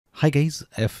Hi guys,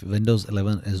 if Windows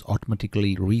 11 is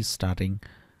automatically restarting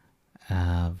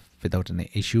without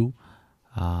any issue,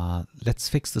 let's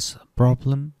fix this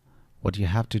problem. What you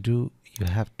have to do, you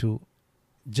have to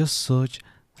just search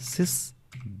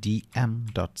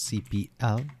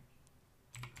sysdm.cpl,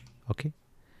 okay,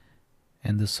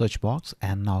 in the search box,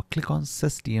 and now click on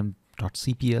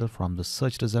sysdm.cpl from the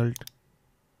search result.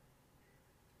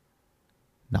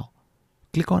 Now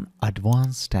click on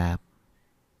Advanced tab,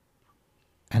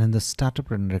 and in the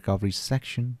Startup and Recovery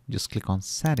section, just click on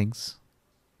Settings.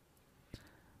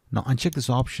 Now uncheck this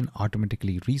option,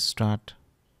 Automatically Restart,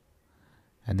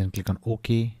 and then click on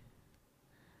OK,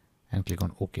 and click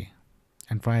on OK,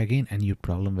 and try again, and your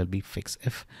problem will be fixed.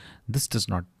 If this does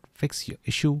not fix your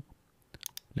issue,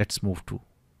 let's move to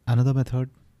another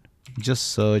method.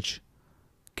 Just search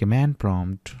command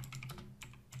prompt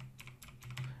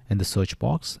in the search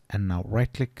box, and now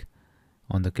right click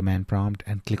on the command prompt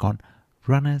and click on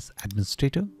Run as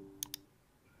Administrator.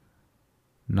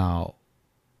 Now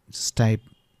just type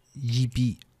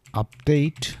gp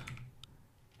update,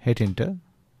 hit enter,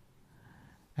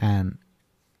 and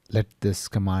let this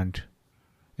command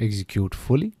execute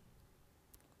fully.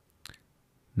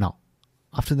 Now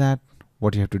after that,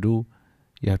 what you have to do,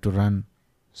 you have to run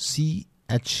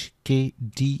chkdsk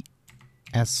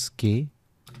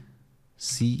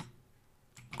c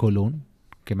colon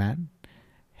command,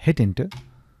 hit enter,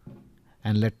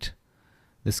 and let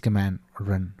this command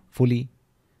run fully,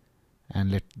 and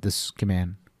let this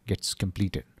command gets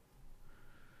completed.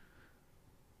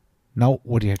 Now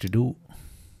what you have to do,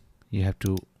 you have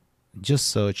to just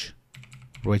search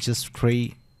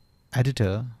registry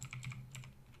editor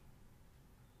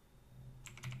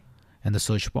in the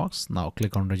search box. Now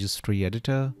click on registry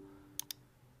editor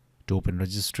to open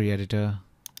registry editor.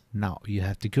 Now you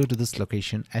have to go to this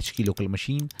location, HKey local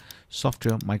machine,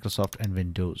 software, Microsoft, and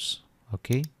Windows.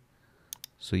 Okay,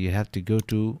 so you have to go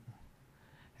to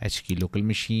HKey local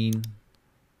machine,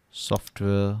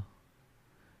 software,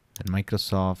 then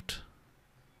Microsoft,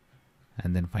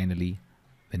 and then finally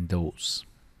Windows.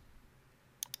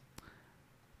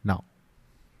 Now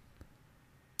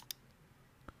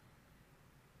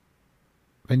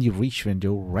when you reach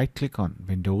window, right click on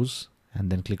Windows and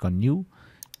then click on New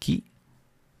Key,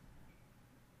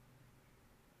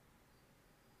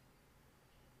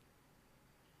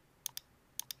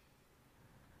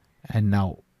 and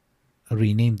now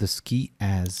rename this key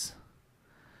as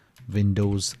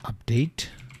Windows Update.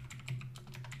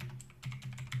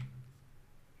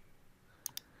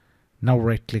 Now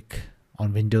right click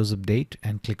on Windows Update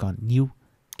and click on New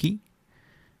Key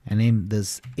and name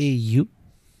this AU.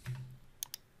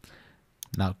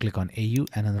 Now click on AU,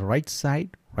 and on the right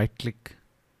side, right click,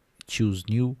 choose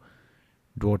New,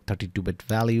 do 32-bit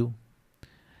value,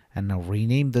 and now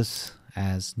rename this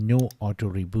as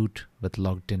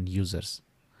NoAutoRebootWithLoggedOnUsers.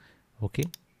 Okay,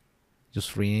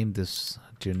 just rename this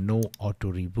to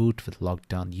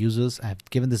NoAutoRebootWithLoggedOnUsers. I have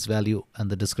given this value in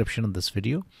the description of this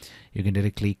video. You can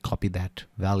directly copy that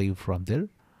value from there.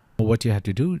 What you have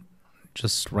to do,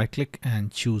 just right click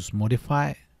and choose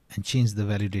Modify and change the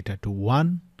value data to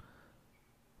 1.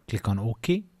 Click on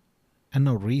OK, and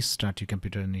now restart your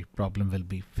computer and your problem will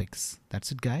be fixed.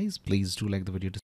 That's it guys. Please do like the video.